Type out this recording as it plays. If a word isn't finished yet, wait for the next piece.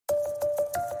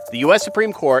The U.S.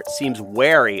 Supreme Court seems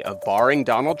wary of barring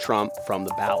Donald Trump from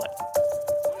the ballot.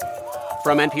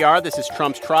 From NPR, this is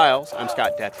Trump's Trials. I'm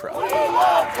Scott Detrow.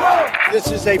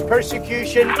 This is a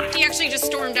persecution. He actually just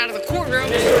stormed out of the courtroom.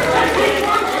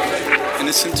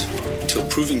 Innocent till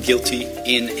proven guilty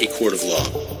in a court of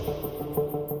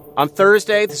law. On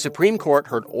Thursday, the Supreme Court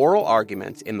heard oral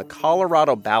arguments in the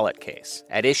Colorado ballot case.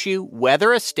 At issue,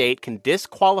 whether a state can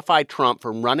disqualify Trump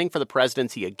from running for the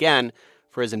presidency again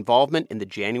for his involvement in the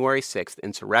January 6th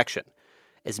insurrection.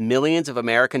 As millions of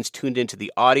Americans tuned into the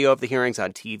audio of the hearings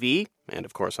on TV, and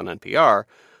of course on NPR,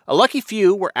 a lucky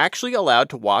few were actually allowed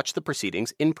to watch the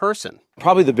proceedings in person.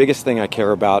 Probably the biggest thing I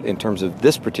care about in terms of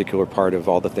this particular part of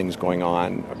all the things going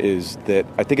on is that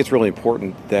I think it's really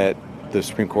important that the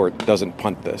Supreme Court doesn't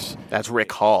punt this. That's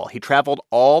Rick Hall. He traveled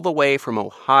all the way from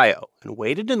Ohio and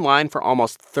waited in line for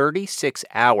almost 36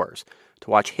 hours to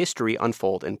watch history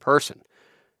unfold in person.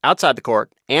 Outside the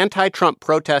court, anti-Trump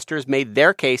protesters made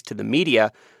their case to the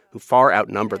media, who far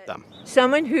outnumbered them.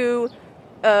 Someone who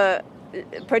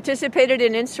participated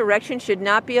in insurrection should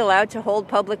not be allowed to hold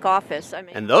public office.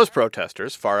 And those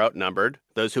protesters far outnumbered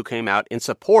those who came out in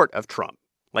support of Trump,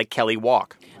 like Kelly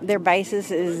Walk. Their basis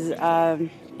is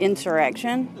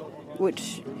insurrection,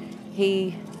 which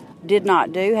he did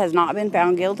not do, has not been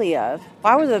found guilty of.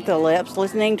 I was at the lips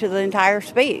listening to the entire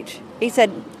speech. He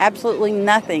said absolutely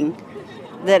nothing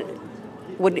that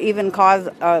would even cause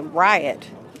a riot.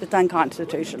 It's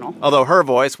unconstitutional. Although her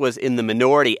voice was in the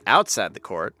minority outside the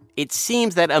court, it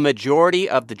seems that a majority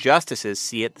of the justices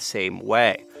see it the same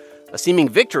way. A seeming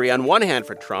victory on one hand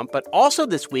for Trump, but also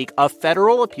this week, a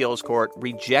federal appeals court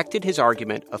rejected his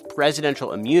argument of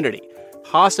presidential immunity,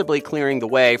 possibly clearing the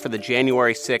way for the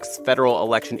January 6th federal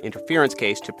election interference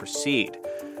case to proceed.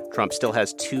 Trump still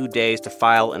has 2 days to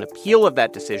file an appeal of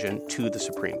that decision to the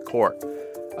Supreme Court.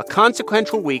 A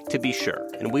consequential week, to be sure,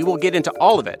 and we will get into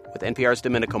all of it with NPR's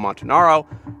Domenico Montanaro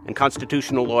and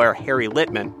constitutional lawyer Harry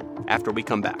Litman after we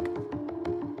come back.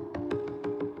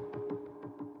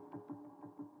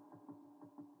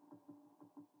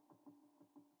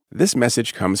 This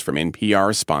message comes from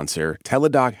NPR sponsor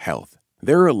Teladoc Health.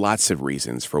 There are lots of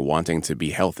reasons for wanting to be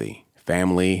healthy.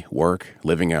 Family, work,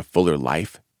 living a fuller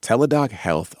life. Teladoc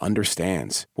Health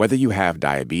understands. Whether you have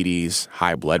diabetes,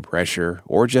 high blood pressure,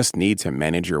 or just need to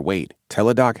manage your weight,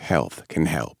 Teladoc Health can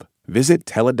help. Visit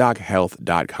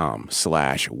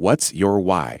teladochealth.com/what's your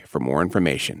why for more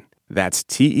information. That's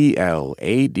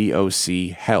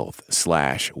TELADOC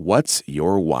health/what's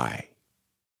your why.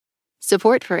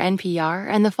 Support for NPR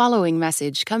and the following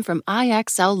message come from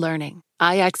IXL Learning.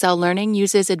 IXL Learning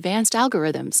uses advanced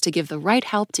algorithms to give the right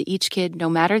help to each kid no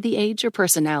matter the age or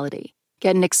personality.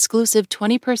 Get an exclusive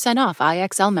 20% off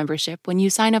IXL membership when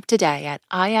you sign up today at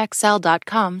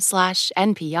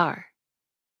IXL.com/NPR.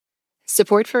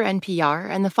 Support for NPR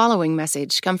and the following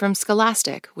message come from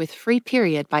Scholastic with Free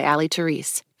Period by Ali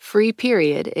Therese. Free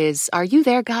Period is Are You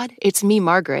There, God? It's Me,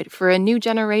 Margaret, for a new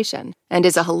generation, and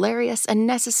is a hilarious and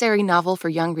necessary novel for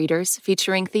young readers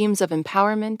featuring themes of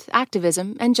empowerment,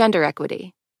 activism, and gender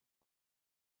equity.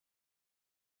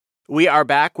 We are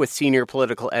back with senior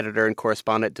political editor and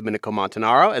correspondent Domenico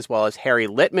Montanaro, as well as Harry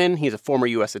Litman. He's a former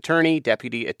U.S. attorney,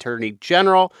 deputy attorney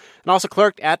general, and also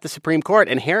clerked at the Supreme Court.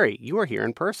 And Harry, you are here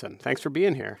in person. Thanks for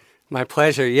being here. My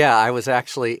pleasure. Yeah, I was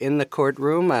actually in the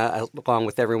courtroom along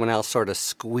with everyone else sort of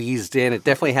squeezed in. It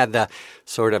definitely had the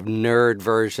sort of nerd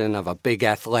version of a big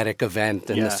athletic event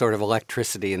and the sort of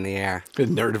electricity in the air. Good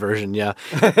nerd version, yeah.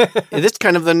 This is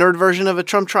kind of the nerd version of a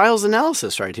Trump trials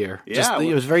analysis right here. Yeah.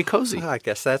 It was very cozy. Oh, I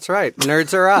guess that's right.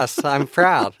 Nerds are us. I'm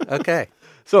proud. Okay.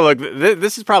 So, look,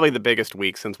 this is probably the biggest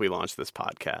week since we launched this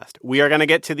podcast. We are going to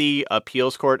get to the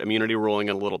appeals court immunity ruling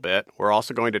in a little bit. We're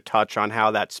also going to touch on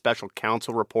how that special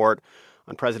counsel report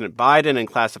on President Biden and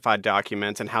classified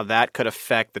documents and how that could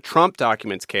affect the Trump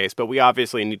documents case. But we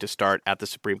obviously need to start at the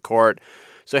Supreme Court.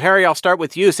 So, Harry, I'll start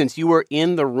with you. Since you were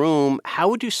in the room, how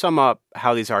would you sum up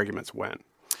how these arguments went?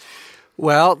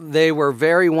 Well, they were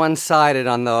very one-sided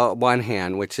on the one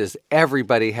hand, which is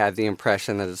everybody had the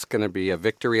impression that it's going to be a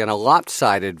victory and a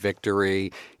lopsided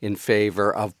victory in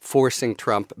favor of forcing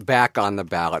Trump back on the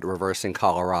ballot, reversing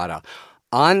Colorado.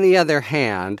 On the other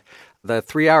hand, the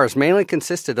 3 hours mainly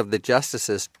consisted of the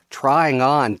justices trying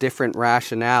on different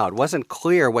rationale. It wasn't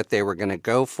clear what they were going to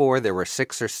go for. There were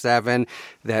 6 or 7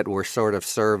 that were sort of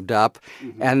served up.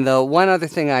 Mm-hmm. And the one other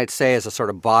thing I'd say as a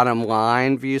sort of bottom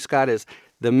line view, Scott, is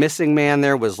the missing man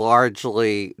there was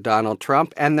largely Donald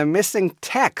Trump, and the missing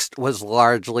text was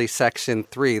largely Section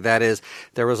 3. That is,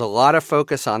 there was a lot of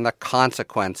focus on the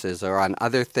consequences or on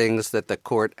other things that the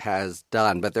court has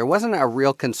done. But there wasn't a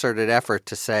real concerted effort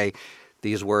to say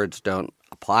these words don't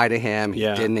apply to him. He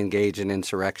Yeah. didn't engage in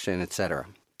insurrection, etc.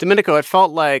 Domenico, it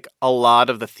felt like a lot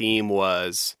of the theme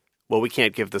was, well, we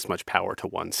can't give this much power to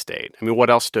one state. I mean, what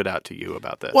else stood out to you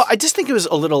about this? Well, I just think it was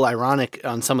a little ironic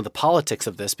on some of the politics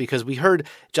of this because we heard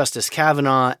Justice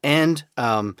Kavanaugh and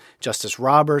Justice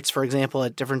Roberts, for example,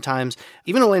 at different times.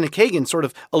 Even Elena Kagan sort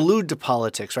of allude to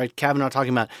politics, right? Kavanaugh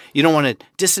talking about you don't want to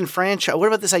disenfranchise. What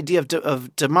about this idea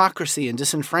of democracy and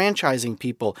disenfranchising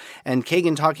people? And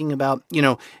Kagan talking about,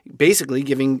 basically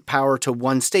giving power to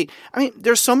one state. I mean,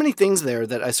 there's so many things there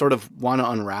that I sort of want to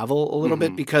unravel a little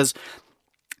bit because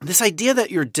this idea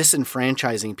that you're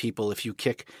disenfranchising people if you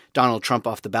kick Donald Trump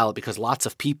off the ballot because lots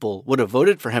of people would have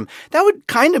voted for him, that would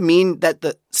kind of mean that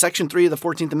the Section 3 of the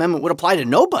 14th Amendment would apply to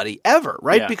nobody ever,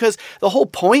 right? Yeah. Because the whole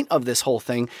point of this whole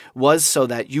thing was so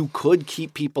that you could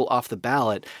keep people off the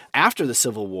ballot after the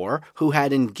Civil War who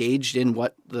had engaged in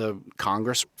what the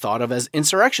Congress thought of as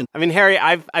insurrection. I mean, Harry,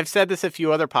 I've said this a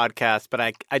few other podcasts, but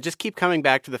I just keep coming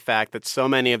back to the fact that so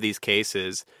many of these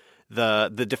cases –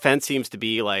 the defense seems to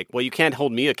be like, well, you can't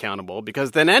hold me accountable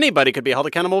because then anybody could be held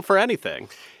accountable for anything.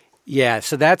 Yeah,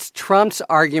 so that's Trump's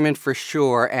argument for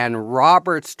sure. And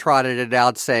Roberts trotted it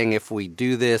out saying, if we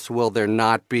do this, will there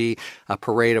not be a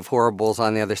parade of horribles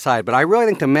on the other side? But I really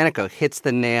think Domenico hits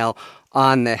the nail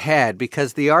on the head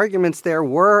because the arguments there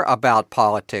were about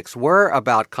politics, were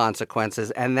about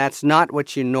consequences, and that's not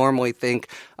what you normally think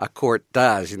a court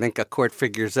does. You think a court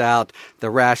figures out the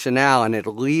rationale and it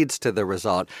leads to the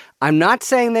result. I'm not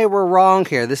saying they were wrong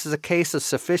here. This is a case of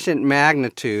sufficient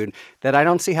magnitude that I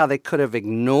don't see how they could have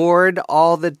ignored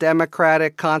all the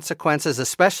democratic consequences,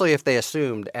 especially if they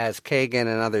assumed, as Kagan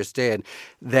and others did,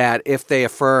 that if they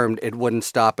affirmed, it wouldn't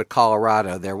stop at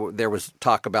Colorado. There was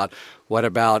talk about, what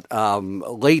about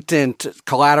latent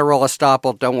collateral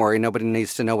estoppel? Don't worry, nobody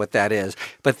needs to know what that is.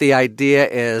 But the idea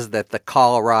is that the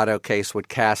Colorado case would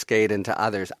cascade into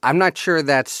others. I'm not sure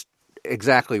that's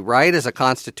exactly right as a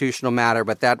constitutional matter,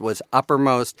 but that was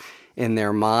uppermost in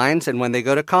their minds. And when they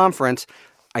go to conference,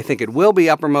 I think it will be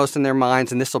uppermost in their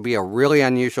minds, and this will be a really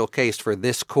unusual case for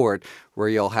this court where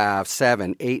you'll have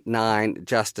 7, 8, 9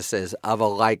 justices of a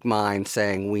like mind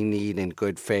saying we need in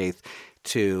good faith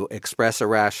to express a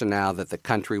rationale that the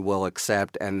country will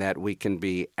accept and that we can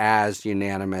be as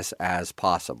unanimous as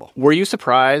possible. Were you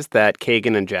surprised that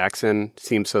Kagan and Jackson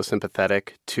seemed so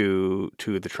sympathetic to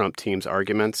the Trump team's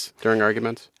arguments during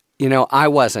arguments? I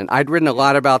wasn't. I'd written a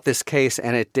lot about this case,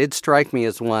 and it did strike me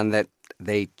as one that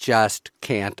they just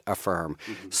can't affirm.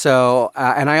 Mm-hmm. So,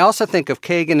 and I also think of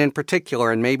Kagan in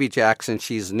particular, and maybe Jackson,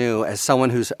 she's new, as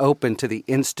someone who's open to the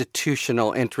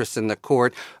institutional interest in the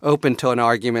court, open to an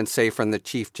argument, say, from the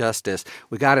Chief Justice.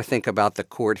 We got to think about the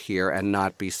court here and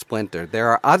not be splintered. There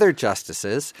are other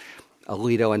justices,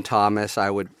 Alito and Thomas, I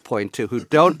would point to, who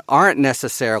aren't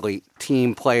necessarily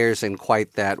team players in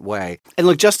quite that way. And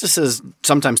look, justices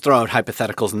sometimes throw out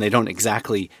hypotheticals and they don't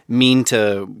exactly mean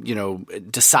to,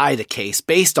 decide a case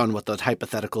based on what the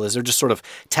hypothetical is. They're just sort of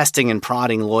testing and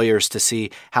prodding lawyers to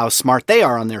see how smart they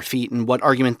are on their feet and what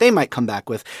argument they might come back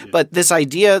with. Yeah. But this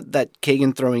idea that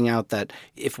Kagan throwing out that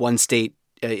if one state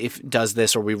if does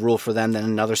this or we rule for them, then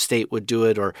another state would do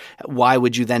it, or why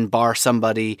would you then bar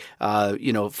somebody,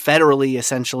 federally,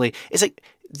 essentially? It's like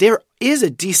there is a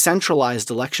decentralized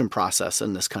election process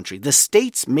in this country. The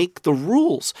states make the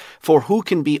rules for who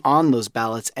can be on those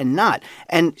ballots and not.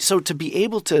 And so to be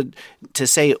able to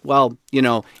say, well,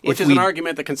 which is an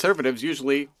argument that conservatives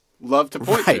usually love to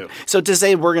point to. So to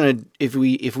say we're going to, if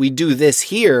we do this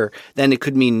here, then it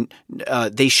could mean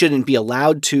they shouldn't be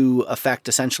allowed to affect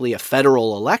essentially a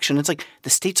federal election. It's like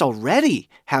the states already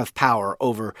have power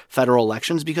over federal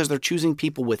elections because they're choosing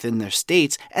people within their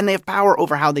states, and they have power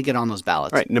over how they get on those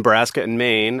ballots. Right. Nebraska and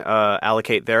Maine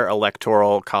allocate their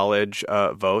electoral college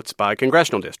votes by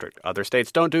congressional district. Other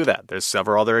states don't do that. There's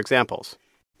several other examples.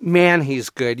 Man,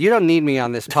 he's good. You don't need me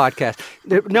on this podcast.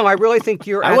 No, I really think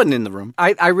you're... I wasn't in the room.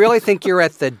 I really think you're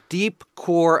at the deep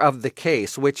core of the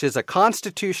case, which is a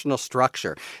constitutional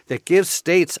structure that gives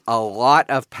states a lot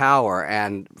of power,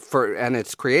 and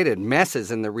it's created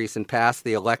messes in the recent past,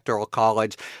 the Electoral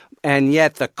College, and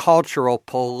yet the cultural,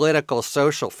 political,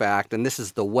 social fact, and this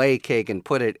is the way Kagan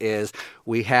put it, is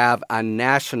we have a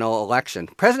national election.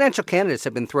 Presidential candidates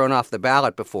have been thrown off the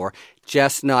ballot before,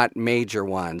 just not major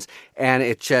ones. And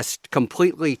it just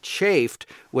completely chafed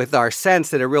with our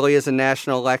sense that it really is a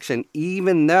national election,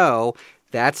 even though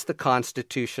that's the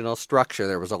constitutional structure.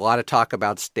 There was a lot of talk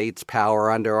about states' power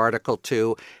under Article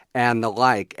 2 and the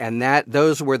like, and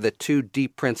those were the two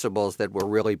deep principles that were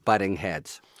really butting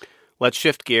heads. Let's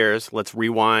shift gears. Let's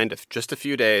rewind just a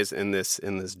few days in this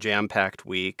jam-packed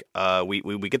week.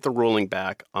 We get the ruling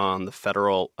back on the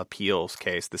federal appeals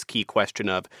case, this key question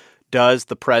of, does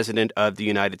the president of the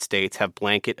United States have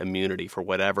blanket immunity for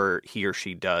whatever he or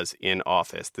she does in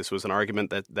office? This was an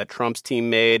argument that Trump's team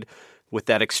made with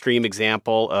that extreme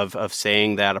example of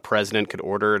saying that a president could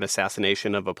order an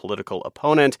assassination of a political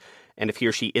opponent, and if he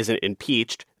or she isn't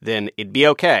impeached, then it'd be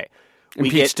okay.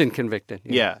 Impeached and convicted.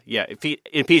 Yeah.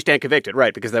 Impeached and convicted,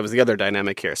 right, because that was the other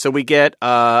dynamic here. So we get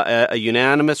a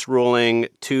unanimous ruling,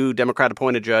 2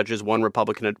 Democrat-appointed judges, 1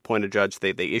 Republican-appointed judge.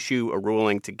 They issue a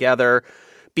ruling together.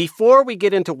 Before we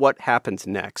get into what happens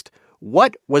next,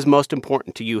 what was most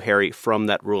important to you, Harry, from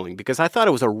that ruling? Because I thought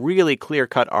it was a really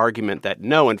clear-cut argument that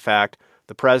no, in fact,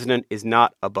 the president is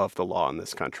not above the law in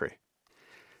this country.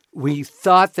 We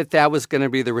thought that was going to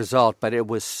be the result, but it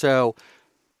was so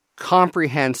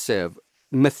comprehensive,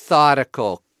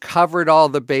 methodical, covered all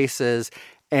the bases,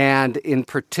 and in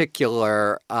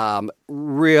particular,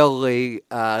 really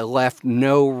left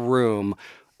no room.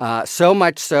 So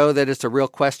much so that it's a real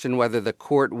question whether the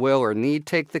court will or need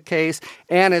take the case.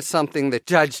 And it's something that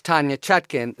Judge Tanya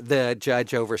Chutkan, the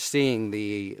judge overseeing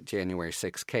the January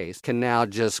 6th case, can now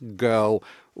just go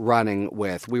running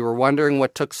with. We were wondering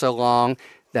what took so long.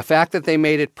 The fact that they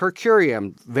made it per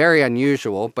curiam, very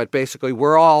unusual, but basically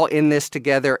we're all in this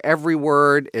together. Every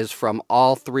word is from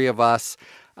all 3 of us.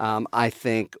 I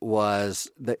think was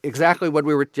exactly what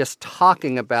we were just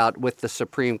talking about with the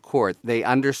Supreme Court. They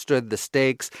understood the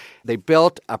stakes. They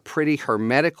built a pretty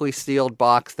hermetically sealed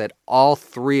box that all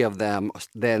 3 of them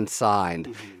then signed.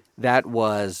 Mm-hmm. That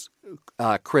was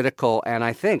critical and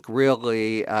I think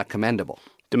really commendable.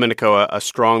 Domenico, a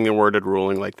strongly worded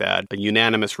ruling like that, a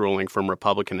unanimous ruling from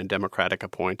Republican and Democratic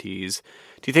appointees.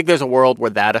 Do you think there's a world where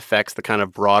that affects the kind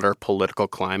of broader political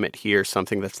climate here,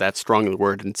 something that's that strongly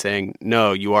worded and saying,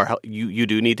 no, you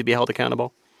do need to be held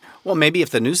accountable? Well, maybe if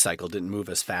the news cycle didn't move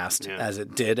as fast as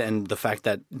it did, and the fact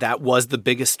that was the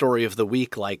biggest story of the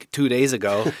week like 2 days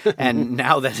ago, and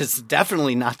now that is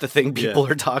definitely not the thing people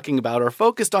are talking about or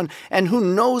focused on, and who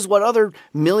knows what other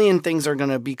million things are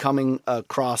going to be coming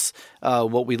across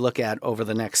what we look at over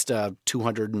the next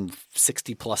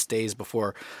 260-plus days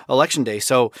before Election Day.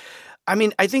 So, I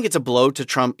mean, I think it's a blow to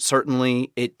Trump,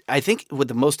 certainly. I think what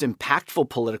the most impactful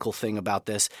political thing about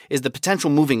this is the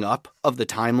potential moving up of the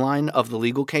timeline of the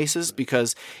legal cases,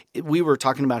 because we were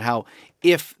talking about how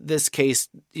if this case,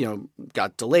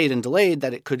 got delayed,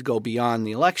 that it could go beyond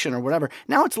the election or whatever.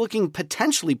 Now it's looking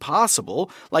potentially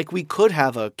possible, like we could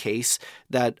have a case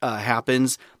that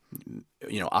happens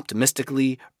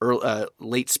optimistically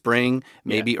late spring,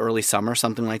 maybe early summer,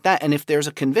 something like that. And if there's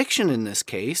a conviction in this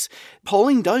case,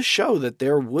 polling does show that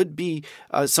there would be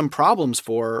some problems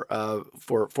for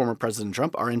former President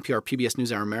Trump. Our NPR PBS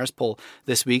NewsHour Marist poll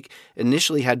this week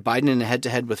initially had Biden in a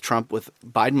head-to-head with Trump, with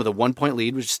Biden with a 1-point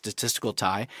lead, which is a statistical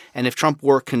tie. And if Trump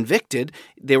were convicted,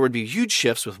 there would be huge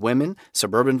shifts with women,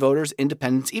 suburban voters,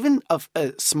 independents, even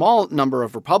a small number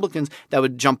of Republicans that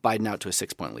would jump Biden out to a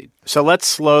 6-point lead. So let's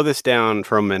slow this down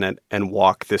for a minute and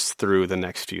walk this through the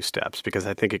next few steps, because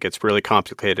I think it gets really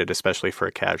complicated, especially for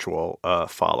a casual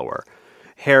follower.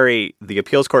 Harry, the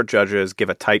appeals court judges give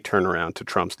a tight turnaround to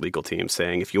Trump's legal team,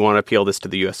 saying if you want to appeal this to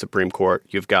the U.S. Supreme Court,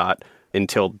 you've got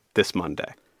until this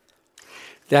Monday.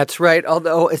 That's right,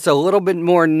 although it's a little bit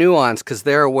more nuanced because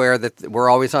they're aware that we're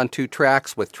always on 2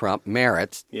 tracks with Trump.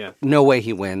 Merits, no way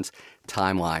he wins,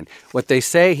 timeline. What they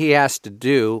say he has to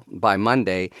do by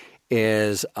Monday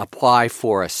is apply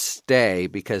for a stay,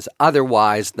 because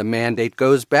otherwise the mandate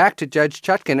goes back to Judge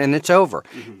Chutkan and it's over.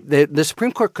 Mm-hmm. The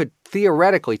Supreme Court could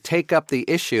theoretically take up the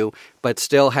issue but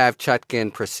still have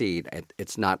Chutkan proceed.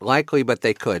 It's not likely, but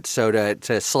they could. So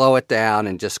to slow it down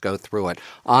and just go through it.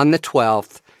 On the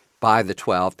 12th, by the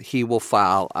 12th, he will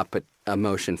file a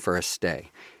motion for a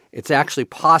stay. It's actually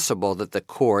possible that the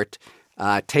court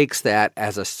takes that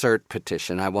as a cert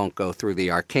petition. I won't go through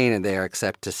the arcana there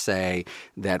except to say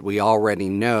that we already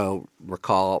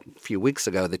recall a few weeks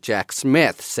ago that Jack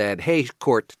Smith said, hey,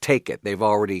 court, take it. They've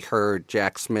already heard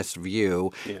Jack Smith's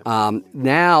view. Yeah.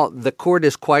 Now, the court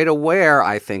is quite aware,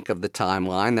 I think, of the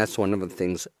timeline. That's one of the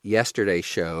things yesterday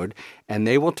showed, and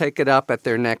they will take it up at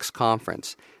their next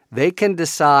conference. They can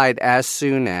decide as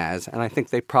soon as, and I think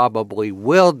they probably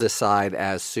will decide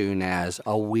as soon as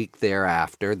a week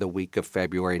thereafter, the week of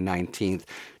February 19th,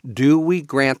 do we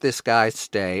grant this guy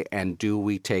stay and do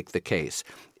we take the case?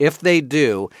 If they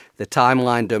do, the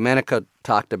timeline Domenico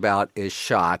talked about is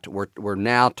shot. We're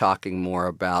now talking more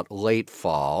about late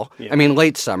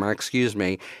summer,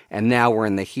 and now we're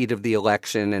in the heat of the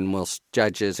election, and most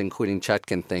judges, including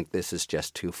Chutkan, think this is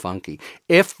just too funky.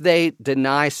 If they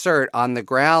deny cert on the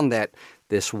ground that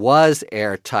this was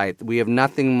airtight, we have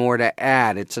nothing more to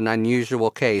add, it's an unusual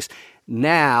case.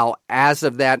 Now, as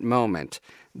of that moment,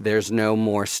 There's no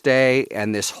more stay.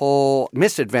 And this whole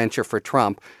misadventure for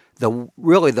Trump,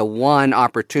 really the one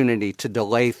opportunity to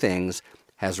delay things,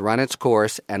 has run its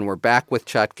course, and we're back with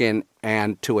Chutkan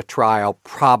and to a trial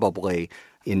probably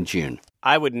in June.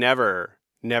 I would never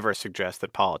suggest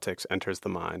that politics enters the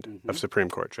mind of Supreme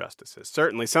Court justices.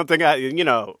 Certainly something,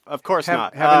 of course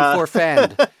not. Heaven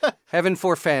forfend. Heaven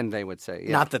forfend, they would say.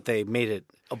 Yeah. Not that they made it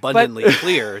abundantly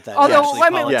clear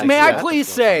that may I please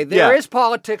say, there is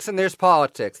politics and there's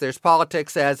politics. There's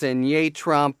politics as in yay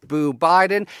Trump, boo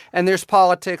Biden, and there's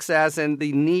politics as in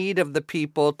the need of the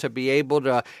people to be able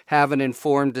to have an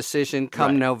informed decision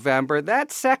come November.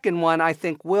 That second one, I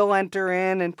think, will enter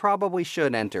in and probably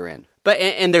should enter in. But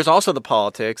and there's also the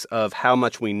politics of how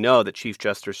much we know that Chief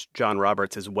Justice John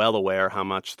Roberts is well aware how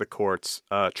much the court's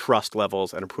trust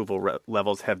levels and approval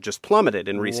levels have just plummeted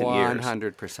in recent years.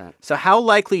 100%. So how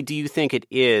likely do you think it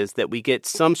is that we get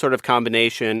some sort of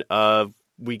combination of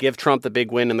we give Trump the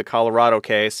big win in the Colorado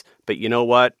case, but you know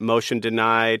what? Motion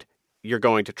denied. You're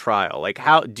going to trial. Like,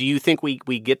 how do you think we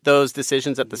get those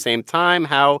decisions at the same time?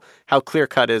 How clear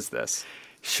cut is this?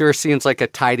 Sure seems like a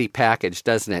tidy package,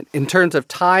 doesn't it? In terms of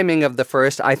timing of the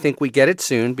first, I think we get it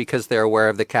soon because they're aware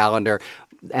of the calendar.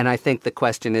 And I think the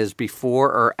question is before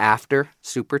or after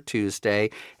Super Tuesday.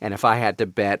 And if I had to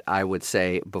bet, I would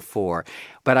say before.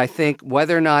 But I think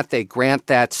whether or not they grant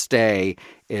that stay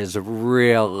is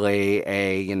really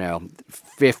a,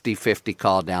 50-50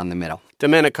 call down the middle.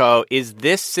 Domenico, is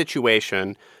this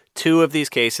situation two of these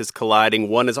cases colliding?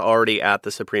 One is already at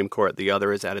the Supreme Court. The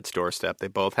other is at its doorstep. They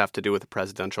both have to do with a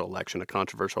presidential election, a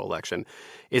controversial election.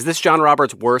 Is this John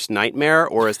Roberts' worst nightmare,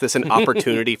 or is this an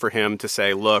opportunity for him to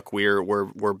say, look,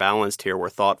 we're balanced here, we're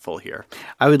thoughtful here?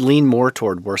 I would lean more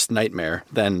toward worst nightmare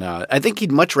than I think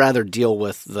he'd much rather deal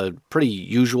with the pretty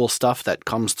usual stuff that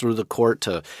comes through the court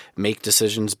to make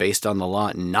decisions based on the law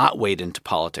and not wade into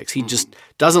politics. He just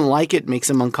doesn't like it, makes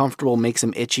him uncomfortable, makes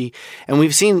him itchy. And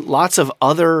we've seen lots of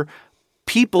other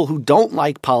people who don't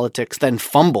like politics then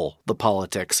fumble the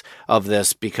politics of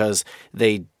this because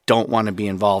they don't want to be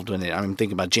involved in it. I'm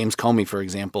thinking about James Comey, for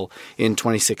example. In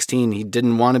 2016, he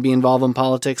didn't want to be involved in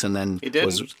politics and then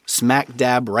was smack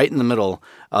dab right in the middle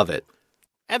of it.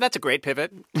 And that's a great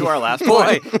pivot to our last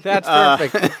point. Boy, that's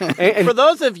perfect. And for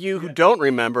those of you who don't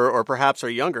remember, or perhaps are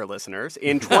younger listeners,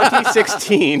 in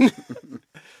 2016,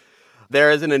 there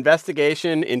is an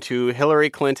investigation into Hillary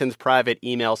Clinton's private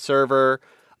email server.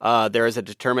 There is a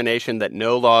determination that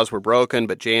no laws were broken,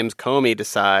 but James Comey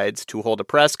decides to hold a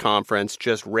press conference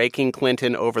just raking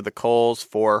Clinton over the coals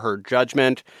for her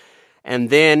judgment. And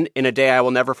then, in a day I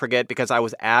will never forget, because I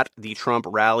was at the Trump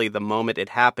rally the moment it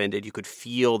happened, and you could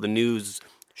feel the news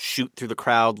shoot through the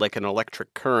crowd like an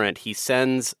electric current, he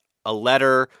sends a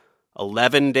letter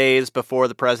 11 days before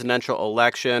the presidential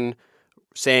election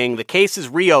saying the case is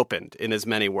reopened, in as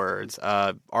many words,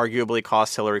 arguably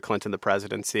cost Hillary Clinton the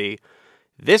presidency.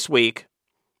 This week,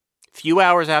 few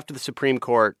hours after the Supreme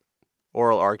Court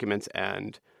oral arguments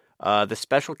end, the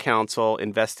special counsel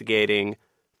investigating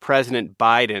President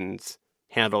Biden's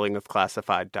handling of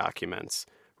classified documents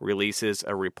releases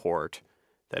a report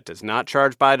that does not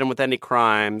charge Biden with any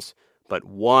crimes, but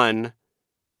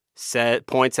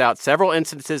points out several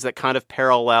instances that kind of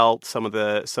parallel some of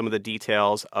the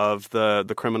details of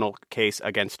the criminal case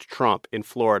against Trump in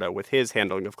Florida with his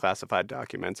handling of classified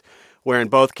documents, where in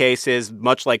both cases,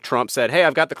 much like Trump said, hey,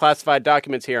 I've got the classified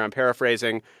documents here, I'm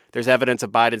paraphrasing, there's evidence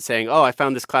of Biden saying, oh, I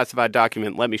found this classified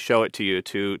document, let me show it to you,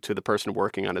 to the person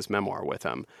working on his memoir with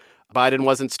him. Biden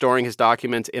wasn't storing his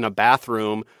documents in a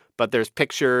bathroom, but there's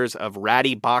pictures of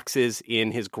ratty boxes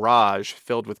in his garage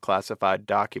filled with classified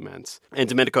documents. And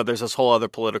Domenico, there's this whole other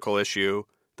political issue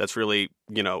that's really,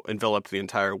 enveloped the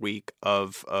entire week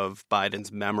of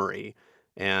Biden's memory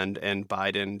and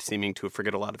Biden seeming to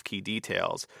forget a lot of key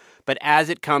details. But as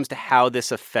it comes to how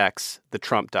this affects the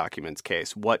Trump documents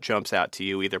case, what jumps out to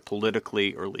you, either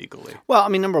politically or legally? Well, I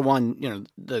mean, number one,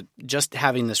 just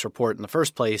having this report in the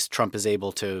first place, Trump is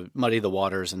able to muddy the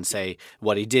waters and say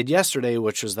what he did yesterday,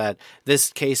 which was that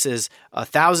this case is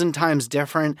 1,000 times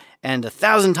different and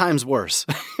 1,000 times worse,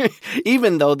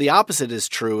 even though the opposite is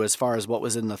true as far as what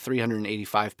was in the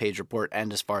 385-page report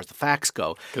and as far as the facts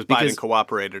go. Because Biden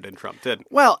cooperated and Trump didn't.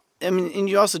 Well, I mean, and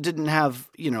you also didn't have,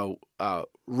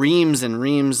 reams and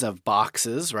reams of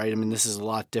boxes, right? I mean, this is a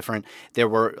lot different. There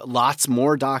were lots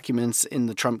more documents in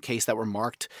the Trump case that were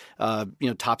marked,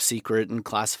 top secret and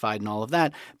classified and all of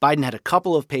that. Biden had a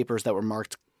couple of papers that were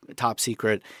marked top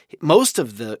secret. Most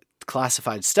of the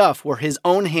classified stuff were his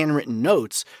own handwritten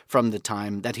notes from the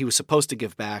time that he was supposed to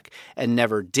give back and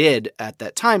never did at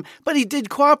that time. But he did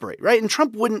cooperate, right? And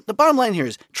the bottom line here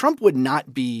is Trump would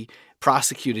not be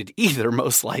prosecuted either,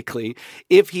 most likely,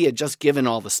 if he had just given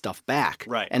all the stuff back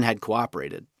and had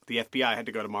cooperated. The FBI had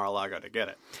to go to Mar-a-Lago to get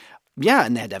it. Yeah,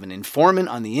 and they had to have an informant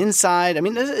on the inside. I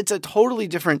mean, it's a totally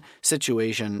different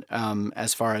situation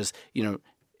as far as,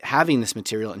 having this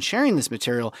material and sharing this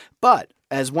material. But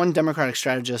as one Democratic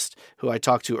strategist who I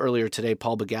talked to earlier today,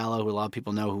 Paul Begala, who a lot of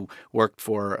people know who worked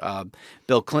for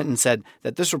Bill Clinton, said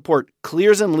that this report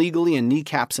clears him legally and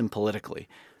kneecaps him politically.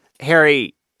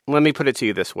 Harry, let me put it to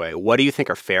you this way. What do you think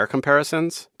are fair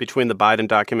comparisons between the Biden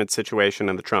document situation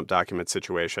and the Trump document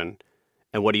situation?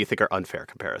 And what do you think are unfair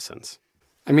comparisons?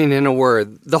 I mean, in a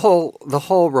word, the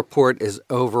whole report is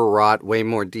overwrought, way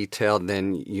more detailed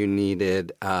than you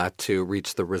needed to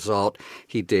reach the result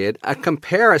he did. A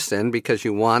comparison, because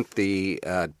you want the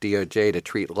DOJ to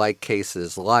treat like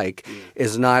cases like,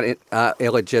 is not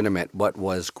illegitimate. What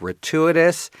was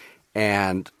gratuitous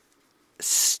and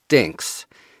stinks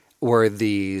were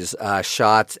these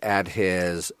shots at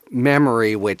his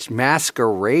memory, which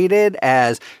masqueraded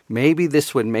as maybe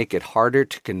this would make it harder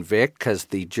to convict because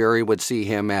the jury would see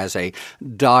him as a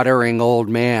doddering old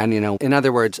man. In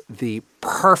other words, the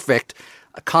perfect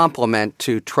complement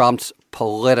to Trump's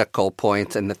political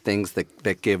points and the things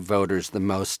that give voters the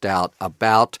most doubt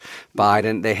about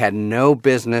Biden. They had no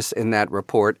business in that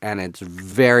report, and it's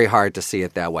very hard to see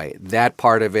it that way. That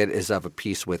part of it is of a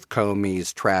piece with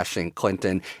Comey's trashing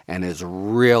Clinton and is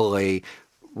really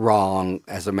wrong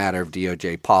as a matter of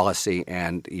DOJ policy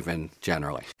and even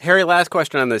generally. Harry, last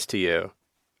question on this to you.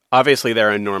 Obviously, there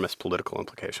are enormous political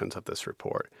implications of this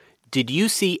report. Did you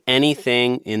see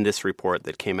anything in this report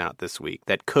that came out this week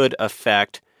that could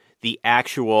affect the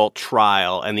actual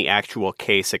trial and the actual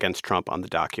case against Trump on the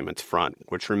documents front,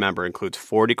 which, remember, includes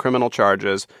 40 criminal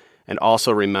charges and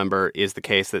also, remember, is the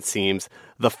case that seems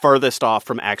the furthest off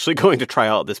from actually going to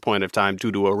trial at this point of time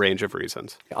due to a range of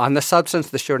reasons? On the substance,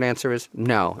 the short answer is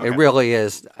no. Okay. It really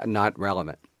is not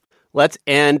relevant. Let's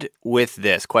end with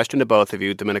this. Question to both of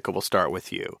you. Dominica, we'll start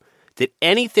with you. Did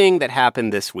anything that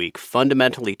happened this week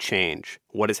fundamentally change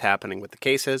what is happening with the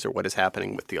cases or what is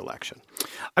happening with the election?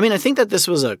 I mean, I think that this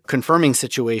was a confirming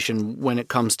situation when it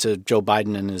comes to Joe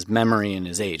Biden and his memory and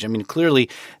his age. I mean, clearly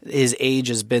his age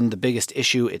has been the biggest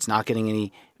issue. It's not getting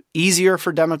any easier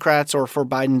for Democrats or for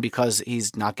Biden because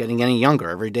he's not getting any younger.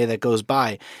 Every day that goes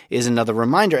by is another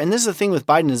reminder. And this is the thing with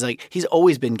Biden is he's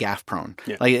always been gaffe prone.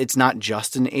 Yeah. It's not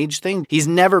just an age thing. He's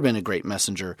never been a great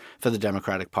messenger for the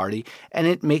Democratic Party, and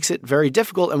it makes it very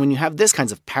difficult. And when you have this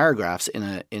kinds of paragraphs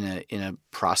in a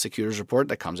prosecutor's report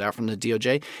that comes out from the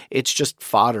DOJ, it's just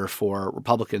fodder for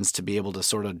Republicans to be able to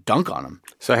sort of dunk on him.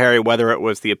 So, Harry, whether it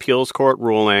was the appeals court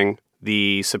ruling,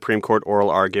 the Supreme Court oral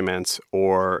arguments,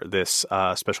 or this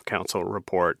special counsel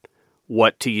report,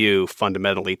 what to you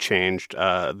fundamentally changed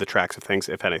the tracks of things,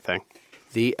 if anything?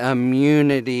 The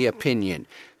immunity opinion.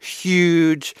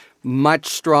 Huge, much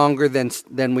stronger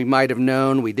than we might have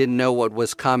known. We didn't know what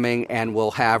was coming and will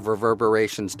have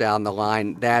reverberations down the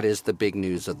line. That is the big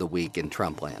news of the week in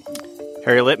Trump land.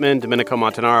 Harry Litman, Domenico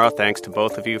Montanaro, thanks to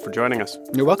both of you for joining us.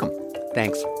 You're welcome.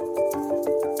 Thanks.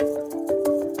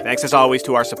 Thanks, as always,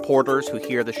 to our supporters who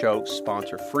hear the show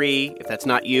sponsor-free. If that's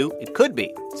not you, it could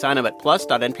be. Sign up at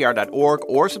plus.npr.org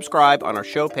or subscribe on our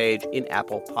show page in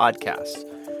Apple Podcasts.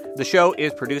 The show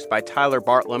is produced by Tyler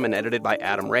Bartlam and edited by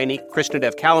Adam Rainey,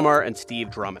 Krishnadev Kalamar, and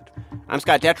Steve Drummond. I'm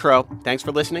Scott Detrow. Thanks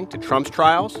for listening to Trump's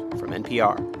Trials from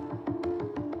NPR.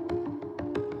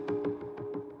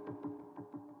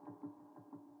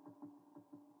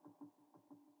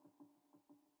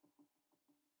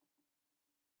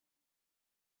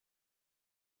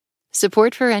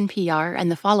 Support for NPR and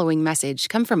the following message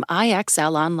come from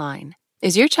IXL Online.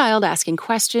 Is your child asking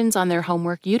questions on their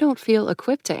homework you don't feel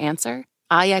equipped to answer?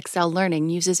 IXL Learning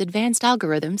uses advanced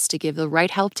algorithms to give the right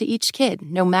help to each kid,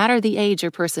 no matter the age or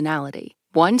personality.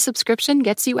 One subscription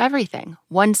gets you everything.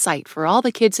 One site for all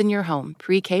the kids in your home,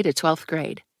 pre-K to 12th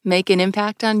grade. Make an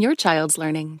impact on your child's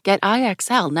learning. Get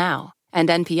IXL now. And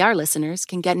NPR listeners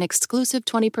can get an exclusive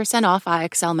 20% off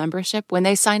IXL membership when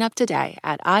they sign up today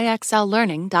at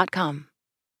IXLlearning.com.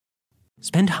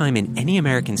 Spend time in any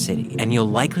American city, and you'll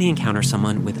likely encounter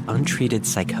someone with untreated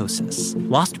psychosis.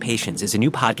 Lost Patients is a new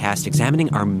podcast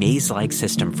examining our maze-like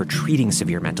system for treating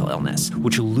severe mental illness,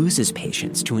 which loses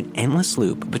patients to an endless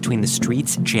loop between the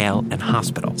streets, jail, and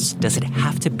hospitals. Does it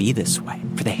have to be this way?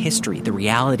 For the history, the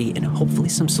reality, and hopefully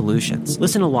some solutions,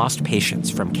 listen to Lost Patients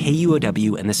from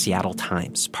KUOW and the Seattle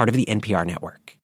Times, part of the NPR network.